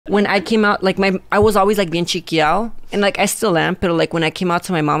when I came out, like I was always like bien chiquiao, and like I still am, but like when I came out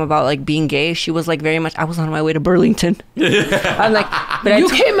to my mom about like being gay, she was like very much, I was on my way to Burlington. I'm like, but you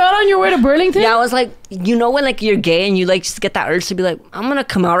came out on your way to Burlington? Yeah, I was like, you know when like you're gay and you like just get that urge to be like, I'm gonna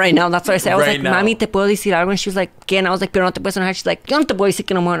come out right now. That's what I said. I was like, mami, ¿te puedo decir algo? And she was like, ¿qué? And I was like, pero no te puedes enojar. She's like, yo no te puedo decir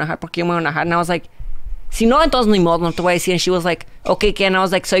que no me voy a enojar porque yo me voy a enojar. And I was like, si no, entonces ni modo, no te voy a decir. And she was like, okay, ¿qué? And I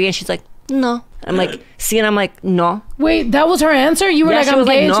was like, so again, she's like, no. I'm like, see, and I'm like, no. Wait, that was her answer? You were like, I'm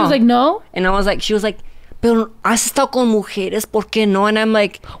gay, and she was like, no? And I was like, she was like, pero has estado con mujeres, ¿por qué no? And I'm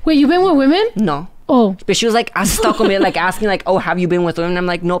like, wait, you been with women? No. Oh. But she was like, has estado con mujeres, like asking like, oh, have you been with women? And I'm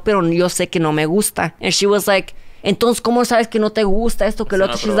like, no, pero yo sé que no me gusta. And she was like, entonces, ¿cómo sabes que no te gusta esto que lo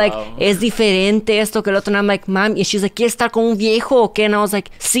otro? She's like, es diferente esto que lo otro. And I'm like, mom, and she's like, ¿quieres estar con un viejo o qué? And I was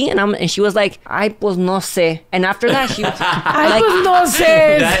like, sí. And she was like, ay, pues no sé. And after that, she was ay, pues no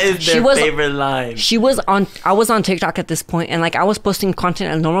sé. That is their favorite line. I was on TikTok at this point, and like I was posting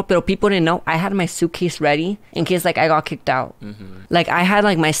content as normal, but people didn't know I had my suitcase ready in case like I got kicked out. Like I had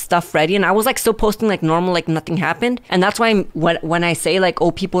like my stuff ready, and I was like still posting like normal, like nothing happened. And that's why when I say like,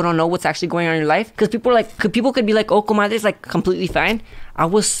 oh, people don't know what's actually going on in your life, because people could be like, oh, Comadre is like completely fine. I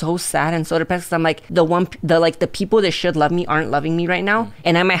was so sad and so depressed because I'm like the people that should love me aren't loving me right now,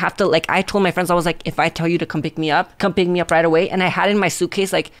 and I might have to, like, I told my friends, I was like, if I tell you to come pick me up right away. And I had in my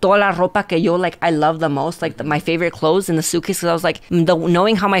suitcase like toda la ropa que yo like I love the most, like my favorite clothes in the suitcase, because I was like,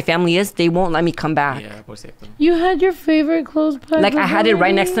 knowing how my family is, they won't let me come back. Yeah, por cierto. You had your favorite clothes packed? Like I had it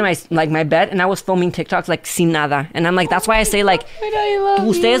right next to my bed, and I was filming TikToks like sin nada. And I'm like, that's why I say like,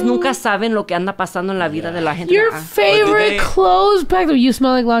 ustedes nunca saben lo que anda pasando en la vida de la gente. Your favorite clothes packed. You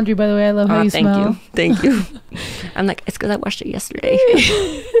smell like laundry, by the way. I love how you smell. Thank you. I'm like, it's because I washed it yesterday.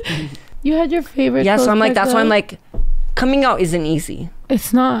 You had your favorite. Yeah, so I'm like, that's why I'm like, coming out isn't easy.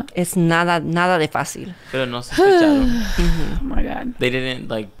 It's not. It's nada de fácil. Pero no sospecharon. Oh my god. They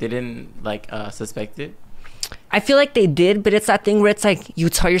didn't suspect it. I feel like they did, but it's that thing where it's like you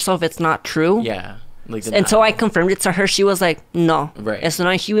tell yourself it's not true. Yeah. Like and so I confirmed it to her. She was like, no. Right. And so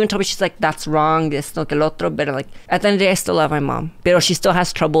now she even told me, she's like, that's wrong, esto que el otro. But like, at the end of the day, I still love my mom. But she still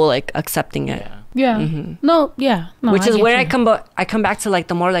has trouble like accepting it. Yeah. No, yeah. No, which is where I come back to like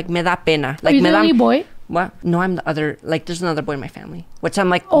the more like me da pena. Like, are you the only boy? What? No, I'm the other. Like, there's another boy in my family. Which I'm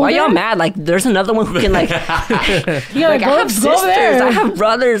like, why y'all mad? Like, there's another one who can like. Yeah, like, I have sisters. I have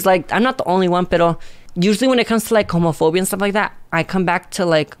brothers. Like, I'm not the only one, pero usually when it comes to like homophobia and stuff like that, I come back to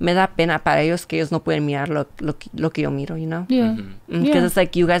like, me da pena para ellos que ellos no pueden mirar lo que yo miro, you know? Yeah. Because it's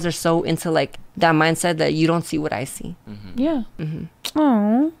like you guys are so into like that mindset that you don't see what I see. Yeah.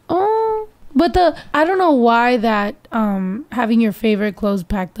 Oh. But I don't know why that having your favorite clothes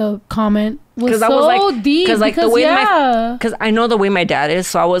packed up comment was so deep. Because I know the way my dad is,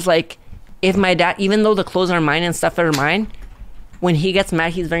 so I was like, if my dad, even though the clothes are mine and stuff are mine, when he gets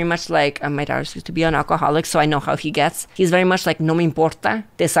mad, he's very much like, my dad used to be an alcoholic, so I know how he gets. He's very much like, no me importa,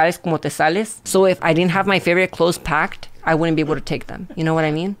 te sales como te sales. So if I didn't have my favorite clothes packed, I wouldn't be able to take them. You know what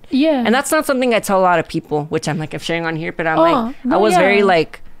I mean? Yeah. And that's not something I tell a lot of people, which I'm like, I'm sharing on here, but I'm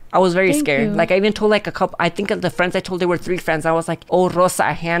I was very scared. Like, I even told like a couple, I think of the friends I told, there were 3 friends. I was like, oh,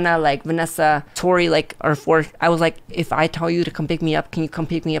 Rosa, Hannah, like Vanessa, Tori, like, or 4. I was like, if I tell you to come pick me up, can you come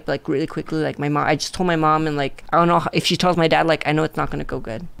pick me up like really quickly? Like my mom, I just told my mom, and like, I don't know if she tells my dad, like, I know it's not going to go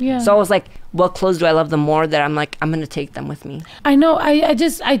good. Yeah. So I was like, what clothes do I love the more that I'm like, I'm going to take them with me? I know. I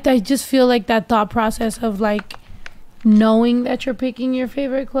just feel like that thought process of like, knowing that you're picking your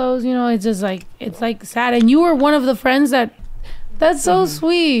favorite clothes, you know, it's just like, it's like sad. And you were one of the friends that's so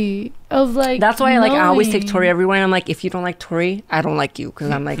sweet of like, that's why like I always take Tori everywhere, and I'm like, if you don't like Tori, I don't like you, because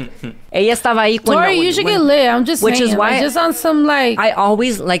I'm like, ella estaba ahí cuando, Tori, you should get lit. I'm just which saying, is why like, just on some like, I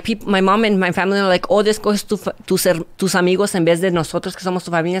always like people, my mom and my family are like, oh, escoges tus amigos en vez de nosotros que somos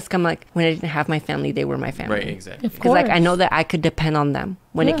tu familia. Es que I'm like, when I didn't have my family, they were my family. Right, exactly. Because like I know that I could depend on them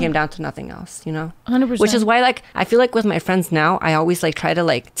when it came down to nothing else, you know? 100%. Which is why like I feel like with my friends now, I always like try to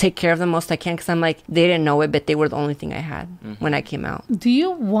like take care of them most I can, because I'm like, they didn't know it, but they were the only thing I had when I came out. Do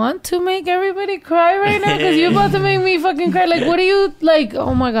you want to make everybody cry right now? Because you're about to make me fucking cry. Like, what are you like?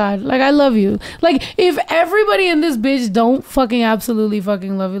 Oh my god, like, I love you. Like, if everybody in this bitch don't fucking absolutely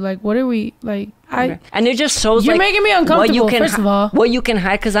fucking love you, like, what are we like? And it just shows you're like, making me uncomfortable, first of all. What you can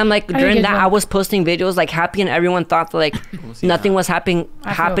hide, because I'm like, during that I was posting videos like happy, and everyone thought that, like nothing was happening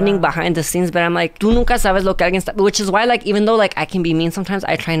behind the scenes, but I'm like, tú nunca sabes lo que alguien está, which is why like, even though like I can be mean sometimes,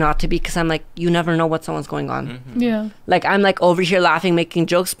 I try not to be, because I'm like, you never know what someone's going on. Yeah. Like, I'm like over here laughing, making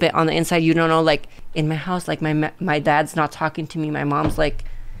jokes, but on the inside you don't know, like in my house, like my dad's not talking to me, my mom's like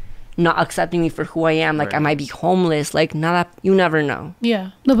not accepting me for who I am. Like I might be homeless. Like nada, you never know.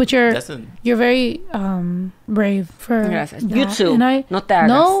 Yeah. No, but you're very brave for Gracias. that. You too. And I, No te hagas.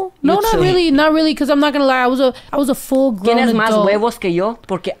 no, You not too. really, because I'm not gonna lie. I was a full grown Tienes más adult. huevos que yo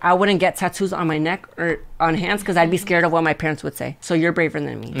porque I wouldn't get tattoos on my neck or on hands because I'd be scared of what my parents would say. So you're braver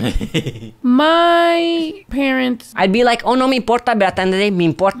than me. My parents. I'd be like, oh, no me importa, but at the end of the day, me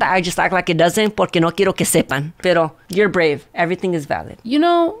importa. I just act like it doesn't porque no quiero que sepan. Pero you're brave. Everything is valid. You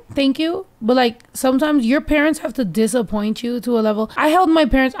know, thank you. But like sometimes your parents have to disappoint you to a level. I held my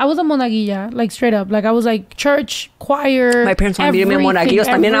parents. I was a monaguilla, like straight up. Like I was like church, choir. My parents wanted me to be monaguillos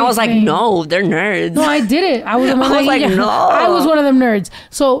también. I was like, no, they're nerds. No, I did it. I was a monaguilla. I was like, no. I was one of them nerds.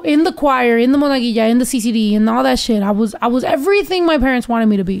 So in the choir, in the monaguilla, in the CCD, and all that shit, I was everything my parents wanted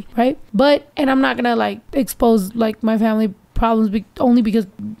me to be, right? And I'm not gonna like expose like my family problems only because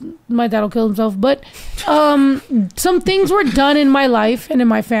my dad will kill himself. But some things were done in my life and in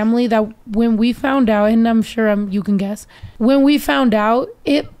my family that when we found out, and I'm sure you can guess, when we found out,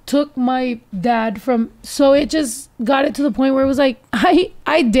 it took my dad from, so it just got it to the point where it was like,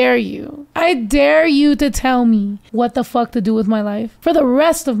 I dare you to tell me what the fuck to do with my life for the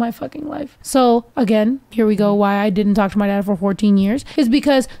rest of my fucking life. So again, here we go, why I didn't talk to my dad for 14 years is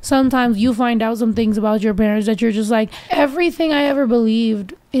because sometimes you find out some things about your parents that you're just like, everything I ever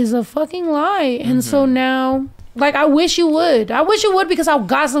believed is a fucking lie. And so now, like, I wish you would because I've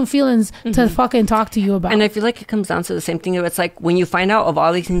got some feelings to fucking talk to you about. And I feel like it comes down to the same thing. It's like when you find out of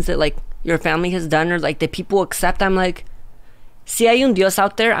all these things that like your family has done or like that people accept, I'm like, si hay un Dios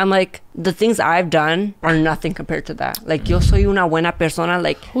out there, I'm like, the things I've done are nothing compared to that. Like, yo soy una buena persona.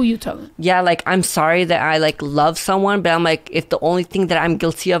 Like, who you telling? Yeah, like, I'm sorry that I like love someone, but I'm like, if the only thing that I'm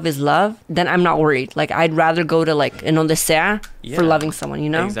guilty of is love, then I'm not worried. Like, I'd rather go to like en donde sea for loving someone, you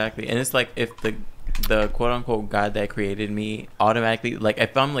know? Exactly. And it's like if the quote unquote God that created me automatically, like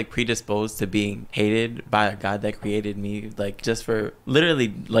if I'm like predisposed to being hated by a God that created me, like just for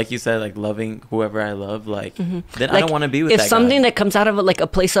literally, like you said, like loving whoever I love, like then Like, I don't want to be with that if something God. that comes out of like a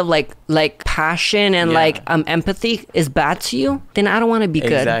place of like passion and like empathy is bad to you, then I don't want to be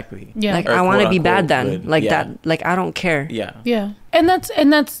good. Exactly. Yeah. Like Or I want to be quote, bad unquote, then. good. Like Yeah. that. Like I don't care. Yeah. And that's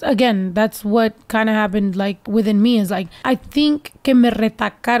again, that's what kind of happened like within me is like, I think que me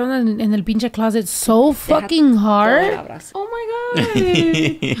retacaron en el pinche closet so fucking hard. Oh my God.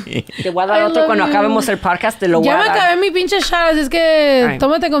 Te voy a dar I otro love cuando you. acabemos el podcast. Te lo voy Ya a me dar. acabé mi pinche shot, es que Ay.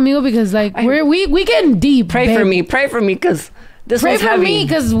 tómate conmigo because like we getting deep. Pray for babe. me. Pray for me because this Pray one's for heavy. me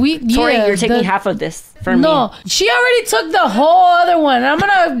because Tori, yeah, you're taking half of this for me. No, she already took the whole other one. I'm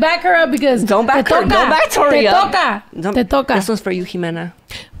gonna back her up because Don't back te her. toca, Don't back Tori te up. toca. Don't- Te toca. This one's for you, Jimena.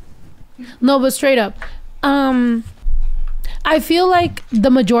 No, but straight up, I feel like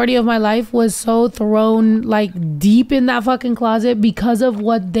the majority of my life was so thrown like deep in that fucking closet because of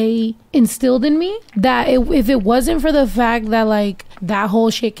what they instilled in me that if it wasn't for the fact that like that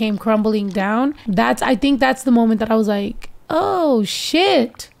whole shit came crumbling down, I think that's the moment that I was like, oh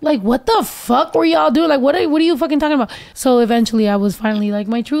shit, like what the fuck were y'all doing? Like what are you fucking talking about? So eventually I was finally like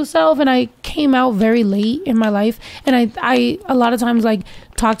my true self, and I came out very late in my life, and I a lot of times like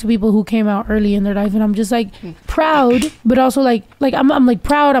talk to people who came out early in their life, and I'm just like proud, but also like I'm like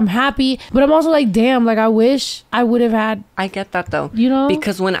proud, I'm happy, but I'm also like, damn, like I wish I would have had. I get that though. You know?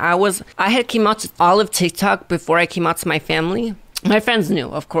 Because when I had came out to all of TikTok before I came out to my family. My friends knew,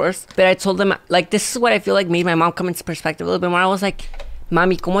 of course, but I told them, like, this is what I feel like made my mom come into perspective a little bit more. I was like,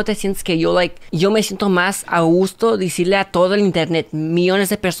 mami, ¿cómo te sientes que yo me siento más a gusto decirle a todo el internet, millones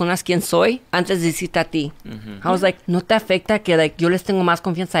de personas quién soy, antes de decirte a ti? I was like, ¿no te afecta que like, yo les tengo más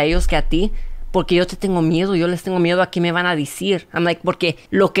confianza a ellos que a ti? Porque yo les tengo miedo a qué me van a decir. I'm like, porque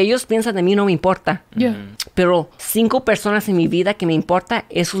lo que ellos piensan de mí no me importa. Yeah. Pero 5 personas en mi vida que me importa,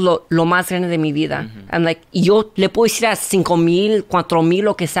 eso es lo más grande de mi vida. I'm like, y yo le puedo decir a 5,000, 4,000,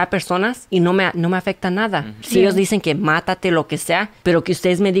 lo que sea, personas, y no me afecta nada. Si ellos dicen que mátate, lo que sea, pero que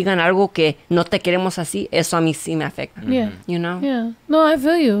ustedes me digan algo que no te queremos así, eso a mí sí me afecta. Yeah. You know? Yeah. No, I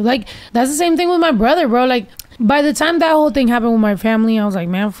feel you. Like, that's the same thing with my brother, bro. Like, by the time that whole thing happened with my family, I was like,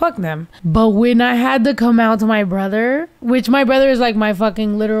 man, fuck them. But when I had to come out to my brother, which my brother is like my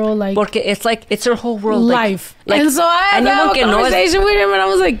fucking literal, like, Porque it's like, it's her whole world. life. Like, and so I had to anyone have a can know it. conversation with him, and I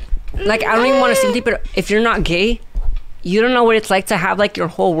was like, Like, I don't even want to say it, but if you're not gay, you don't know what it's like to have like your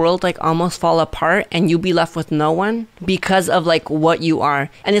whole world like almost fall apart and you be left with no one because of like what you are.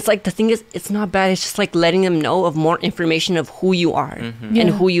 And it's like, the thing is, it's not bad. It's just like letting them know of more information of who you are Yeah. and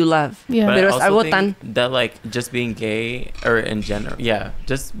who you love. Yeah. But Pero I es also algo think tan... that like just being gay or in general,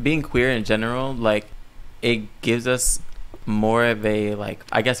 just being queer in general, like it gives us more of a, like,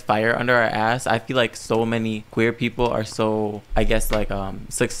 I guess, fire under our ass. I feel like so many queer people are so, I guess, like,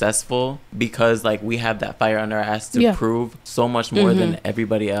 successful because, like, we have that fire under our ass to prove so much more than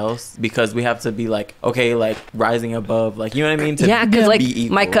everybody else, because we have to be like, okay, like, rising above, like, you know what I mean? To because like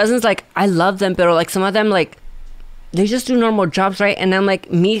equal. My cousins, like, I love them, but like some of them, like, they just do normal jobs, right? And then like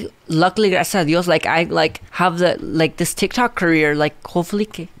me, luckily, gracias a Dios, like I like have the like this TikTok career, like hopefully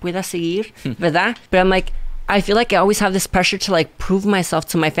que pueda seguir, ¿verdad? But I'm like, I feel like I always have this pressure to like prove myself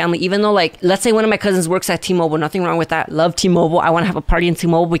to my family, even though, like, let's say one of my cousins works at T-Mobile, nothing wrong with that. Love T-Mobile. I want to have a party in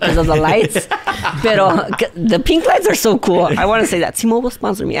T-Mobile because of the lights. Pero the pink lights are so cool. I want to say that T-Mobile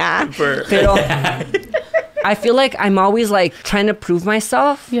sponsor me. Pero I feel like I'm always like trying to prove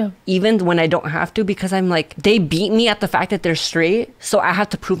myself, even when I don't have to, because I'm like, they beat me at the fact that they're straight, so I have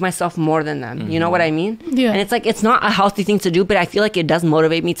to prove myself more than them. You know what I mean? Yeah. And it's like, it's not a healthy thing to do, but I feel like it does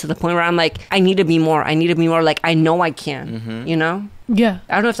motivate me to the point where I'm like, I need to be more. Like, I know I can, you know? Yeah.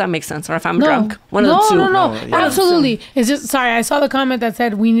 I don't know if that makes sense or if I'm drunk. One of the two. No. Absolutely. It's just, sorry, I saw the comment that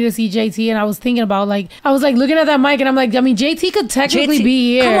said we need to see JT, and I was thinking about, like, I was like looking at that mic and I'm like, I mean, JT could technically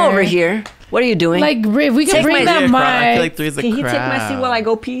be here. Come over here. What are you doing? Like, if we can bring that mic. I feel like three's a Can he take my seat while I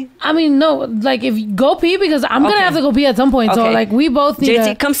go pee? I mean, no, like, if you go pee, because I'm gonna have to go pee at some point. So like, we both need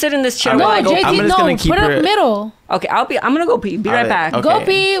JT, come sit in this chair No, while I go JT, pee. no, put it in the middle. Okay, I'm gonna go pee. Be right back. Okay. Go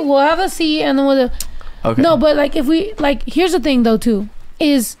pee. We'll have a seat, and then we'll. Okay. No, but like, if we like, here's the thing though too,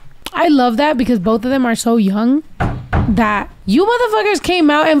 is I love that because both of them are so young that you motherfuckers came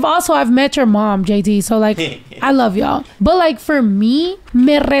out, and also I've met your mom, JT, so like I love y'all. But like, for me,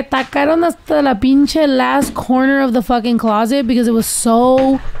 me retacaron hasta la pinche last corner of the fucking closet because it was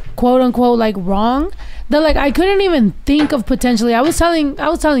so quote unquote like wrong that like I couldn't even think of potentially. I was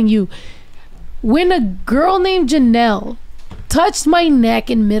telling you, when a girl named Janelle touched my neck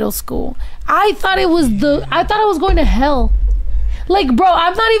in middle school, I thought I was going to hell. Like, bro,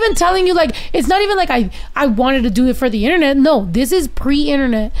 I'm not even telling you, like, it's not even like I wanted to do it for the internet. No, this is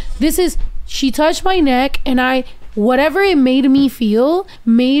pre-internet. This is, she touched my neck, and whatever it made me feel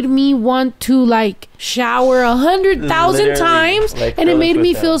made me want to like shower 100,000 times, like, and it made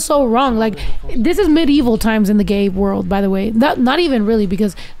me feel so wrong. Like, this is medieval times in the gay world, by the way. Not even really,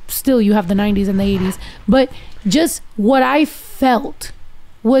 because still you have the 90s and the 80s, but just what I felt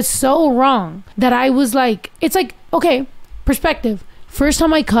was so wrong that I was like, it's like, okay, perspective. First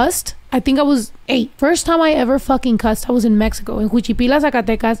time I cussed, I think I was 8. First time I ever fucking cussed, I was in Mexico, in Huichipila,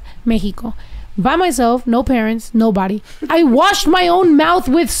 Zacatecas, Mexico. By myself, no parents, nobody. I washed my own mouth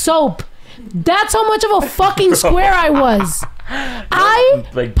with soap. That's how much of a fucking square I was. I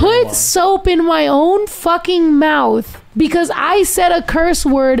put soap in my own fucking mouth because I said a curse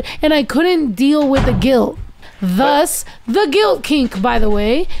word and I couldn't deal with the guilt. Thus, the guilt kink, by the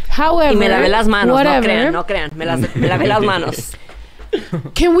way. However, me lavé las manos. Whatever. No crean. Me lavé las manos.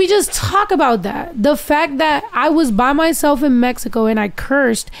 Can we just talk about that? The fact that I was by myself in Mexico and I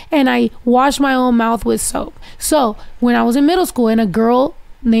cursed and I washed my own mouth with soap. So when I was in middle school and a girl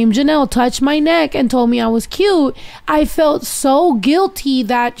named Janelle touched my neck and told me I was cute, I felt so guilty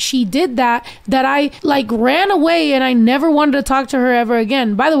that she did that I like ran away and I never wanted to talk to her ever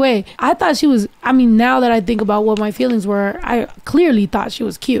again. By the way, I thought she was, I mean, now that I think about what my feelings were, I clearly thought she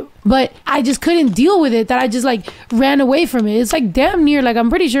was cute. But I just couldn't deal with it, that I just like ran away from it. It's like damn near, like I'm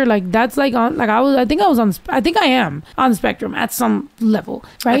pretty sure like that's like on, like I think I am on the spectrum at some level,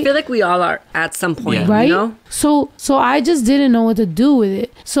 right? I feel like we all are at some point, right? You know? So I just didn't know what to do with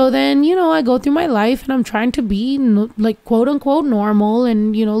it. So then, you know, I go through my life and I'm trying to be like quote unquote normal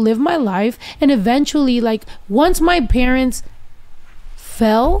and, you know, live my life. And eventually, like, once my parents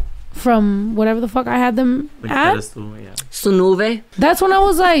fell from whatever the fuck I had them at, Sunuve. that's when I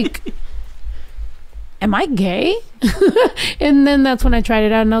was like, am I gay? And then that's when I tried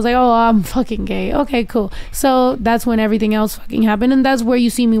it out and I was like, oh, I'm fucking gay. Okay, cool. So that's when everything else fucking happened, and that's where you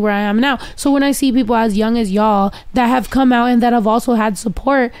see me where I am now. So when I see people as young as y'all that have come out and that have also had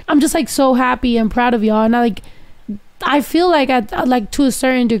support, I'm just like so happy and proud of y'all. And I feel like like to a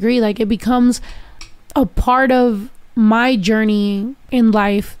certain degree, like it becomes a part of my journey in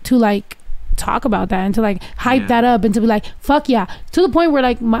life to like talk about that and to like hype that up and to be like, fuck yeah, to the point where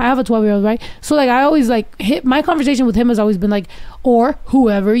like I have a 12-year-old, right? So like I always like my conversation with him has always been like, or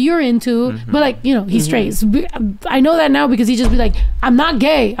whoever you're into, but like, you know, he's straight. I know that now because he just be like, I'm not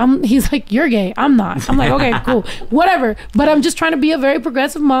gay. He's like, you're gay. I'm not. I'm like, okay, cool, whatever. But I'm just trying to be a very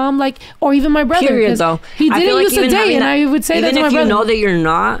progressive mom, like, or even my brother. Period, though. He didn't used to date, and I would say that to my brother. Even if you know that you're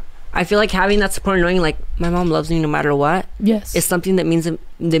not, I feel like having that support, knowing like my mom loves me no matter what, is something that means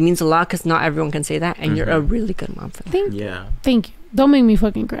a lot, because not everyone can say that, and you're a really good mom for that. Thank you. Don't make me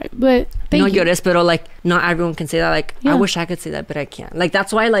fucking cry. But thank no you. llores, pero like not everyone can say that. Like I Yeah. wish I could say that, but I can't. Like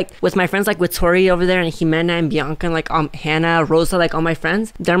that's why like with my friends, like with Tori over there and Jimena and Bianca and like Hannah, Rosa, like all my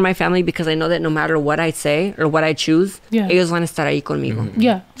friends, they're my family because I know that no matter what I say or what I choose, Yeah. ellos van a estar ahí conmigo.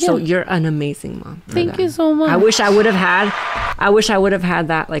 Yeah. So yeah. you're an amazing mom. for Thank that. you so much. I wish I would have had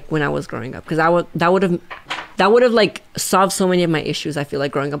that like when I was growing up because that would have like solved so many of my issues. I feel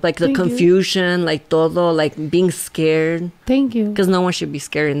like growing up, like the Thank you. confusion, like todo, like being scared, Thank you. because no one should be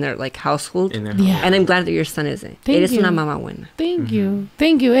scared in their like household. In their Yeah. And I'm glad that your son isn't. Thank Eres you. una mamá buena. Thank you.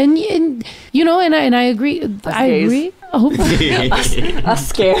 Thank you. And you know, and I agree. I gays. agree. Oh, I'm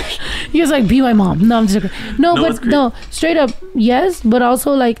scared. he was like, be my mom. No, I'm just joking. No, No, it's but great. no, straight up, yes. But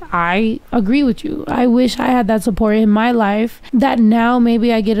also, like, I agree with you. I wish I had that support in my life that now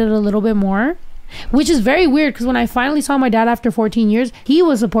maybe I get it a little bit more. Which is very weird because when I finally saw my dad after 14 years, he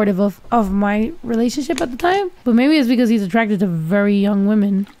was supportive of my relationship at the time. But maybe it's because he's attracted to very young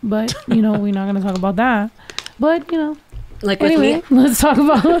women. But, you know, we're not going to talk about that. But, you know. Like Anyway, with me, let's talk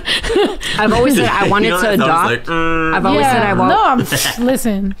about. I've always said I wanted You know, to that sounds adopt. like, I've always said I want. No,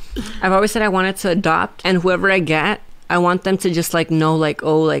 listen. I've always said I wanted to adopt, and whoever I get, I want them to just like know, like,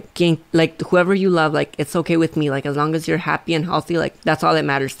 oh, like whoever you love, like it's okay with me, like as long as you're happy and healthy, like that's all that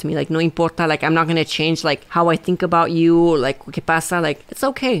matters to me. Like no importa, like I'm not gonna change like how I think about you or like qué pasa, like it's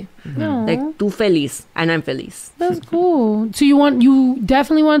okay. No, Like tú feliz and I'm feliz. that's cool. So you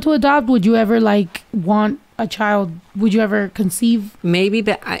definitely want to adopt? Would you ever like want a child? Would you ever conceive? Maybe,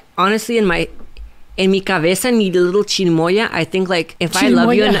 but I honestly in mi cabeza, en mi little chirimoya, I think like if I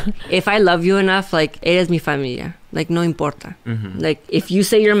love you enough, like eres mi familia. Like no importa. Like if you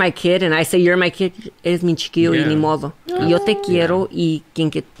say you're my kid and I say you're my kid, eres mi chiquillo y ni modo. Y yo te quiero y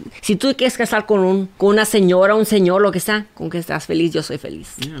si tú quieres casar con una señora, un señor, lo que sea, con que estás feliz, yo soy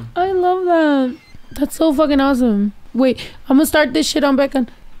feliz. Yeah. I love that. That's so fucking awesome. Wait, I'm gonna start this shit on Becca.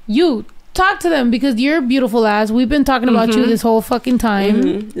 You talk to them because you're beautiful ass. We've been talking about you this whole fucking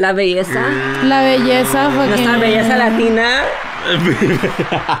time. La belleza. La belleza, fucking. Nuestra belleza latina.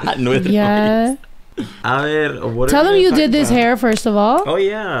 Nuestra Yeah. A ver, what Tell are them we you gonna did talk this about? hair first of all. Oh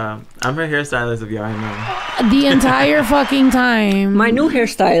yeah, I'm her hairstylist. If y'all know. The entire fucking time. My new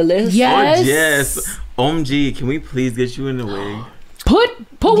hairstylist. Yes. Oh yes. OMG, can we please get you in the wig? Put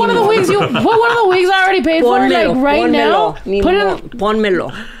one of the wigs I already paid for like right now. Put it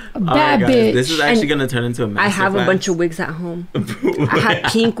Pónmelo. that guys, bitch. this is actually gonna turn into a masterclass. I have a bunch of wigs at home. I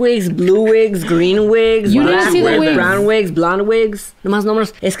have pink wigs, blue wigs, green wigs, You didn't black see the wigs, wigs. brown wigs, blonde wigs. Nomás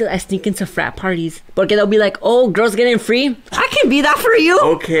números. Es que I sneak into frat parties. Porque they'll be like, oh, girls getting free. I can be that for you.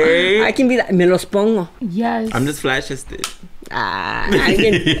 Okay. I can be that. Me los pongo. Yes. I'm just flash tested. I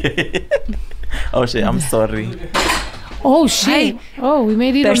can. Oh shit, I'm sorry. Oh shit. Oh, we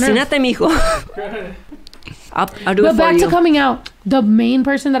made it on Earth. Persínate, mijo. I'll do But it for back you. to coming out. The main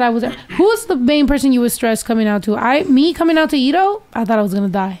person that I was who's the main person you was stressed coming out to? Me coming out to Ito, I thought I was gonna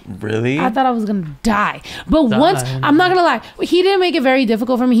die. Really? I thought I was gonna die. But once, I'm not gonna lie, he didn't make it very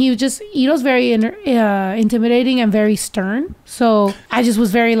difficult for me. He was just, Ito's very intimidating and very stern. So I just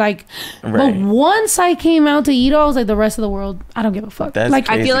was very like, Right. but once I came out to Ito, I was like, the rest of the world, I don't give a fuck. That's like,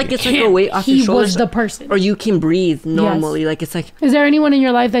 I feel like it's like a weight off your he shoulders. was the person. Or you can breathe normally. Like it's like Is there anyone in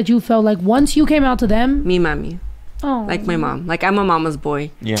your life that you felt like once you came out to them? me, mami. Oh, Like my mom. Like I'm a mama's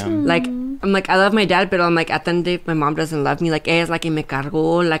boy. Yeah. Like I'm like I love my dad, but I'm like at the end of the day, my mom doesn't love me. Like ella es la que me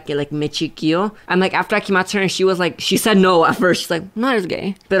cargó, like me chiquillo. I'm like after I came out to her and she was like she said no at first. She's like no, eres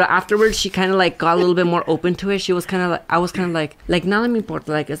gay. But afterwards she kind of like got a little bit more open to it. She was kind of like I was kind of like nada me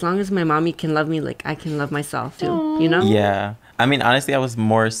importa. Like as long as my mommy can love me, like I can love myself too. You know? Yeah. I mean, honestly, I was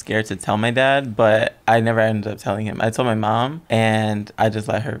more scared to tell my dad, but I never ended up telling him. I told my mom, and I just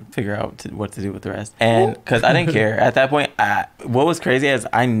let her figure out what to do with the rest. And because I didn't care. At that point, what was crazy is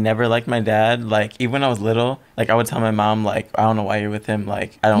I never liked my dad. Like, even when I was little, like, I would tell my mom, like, I don't know why you're with him.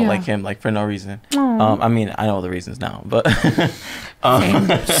 Like, I don't like him, like, for no reason. I mean, I know the reasons now, but...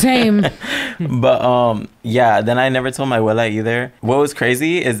 same. But yeah, then I never told my abuela either. What was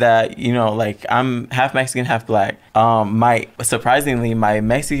crazy is that, you know, like I'm half Mexican, half black. Surprisingly, my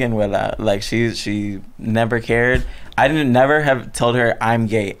Mexican abuela, like she never cared. I never have told her I'm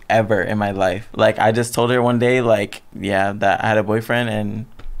gay ever in my life. Like I just told her one day, like, yeah, that I had a boyfriend, and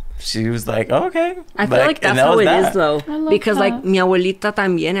she was like, oh, okay. I feel like that's how it is though. love Because that. like mi abuelita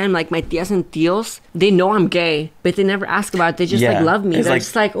también and like my tías and tíos, they know I'm gay, but they never ask about it. They just like love me. It's They're like-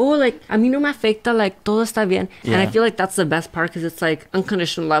 just like, oh, like a mí no me afecta, like todo está bien. And I Yeah. feel like that's the best part because it's like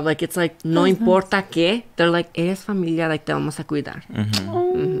unconditional love. Like it's like no importa qué. They're like, eres familia, like te vamos a cuidar.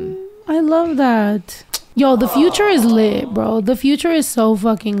 I love that. Yo, the future is lit, bro. The future is so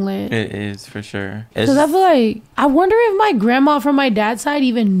fucking lit. It is for sure. Because I feel like, I wonder if my grandma from my dad's side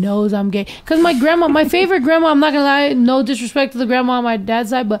even knows I'm gay. Because my grandma, my favorite grandma, I'm not gonna lie, no disrespect to the grandma on my dad's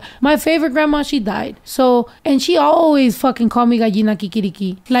side, but my favorite grandma, she died. So, and she always fucking called me gallina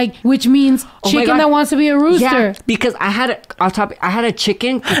kikiriki, like, which means chicken that wants to be a rooster. Yeah, because I had a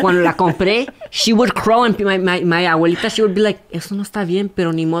chicken que cuando la compré, she would crow, and my abuelita, she would be like, eso no está bien,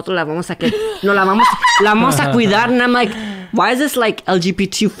 pero ni modo, la vamos a cuidar. And I'm like, why is this like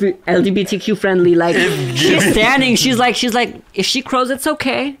LGBTQ friendly? Like, she's standing, she's like, if she crows, it's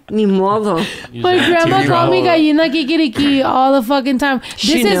okay. Ni modo. My grandma called me gallina kikiriki all the fucking time.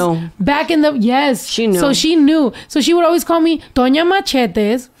 She knew. Back in the, yes. She knew. So she knew. So she would always call me Doña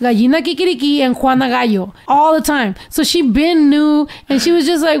Machetes, gallina kikiriki, and Juana Gallo all the time. So she been knew, and she was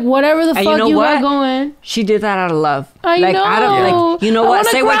just like, whatever the fuck you got going. She did that out of love. I know. Out of, like, you know what?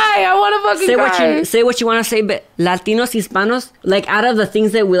 I want to fucking cry. Say what you want to say, but Latinos, Hispanos, like, out of the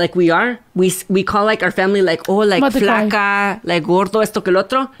things that we call like our family, like, oh, like flaca, like gordo, esto que el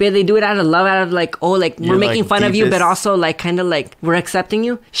otro, but they do it out of love, out of like, oh, like, we're making fun of you, but also like kind of like we're accepting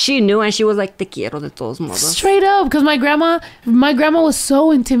you. She knew, and she was like, te quiero de todos modos. Straight up, because my grandma was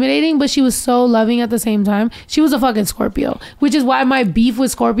so intimidating, but she was so loving at the same time. She was a fucking Scorpio, which is why my beef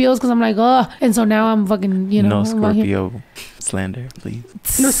with Scorpios, because I'm like, ugh, and so now I'm fucking, you know. No Scorpio slander, please.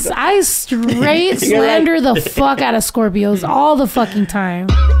 I straight slander the fuck out of Scorpios all the fucking time.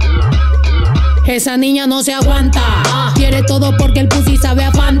 Esa niña no se aguanta. Quiere todo porque el pussy sabe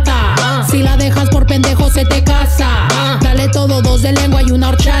a Fanta. Si la dejas por pendejo se te casa. Dale todo, 2 de lengua y una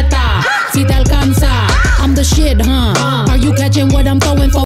horchata. Si te alcanza, I'm the shit, huh? Are you catching what I'm throwing for?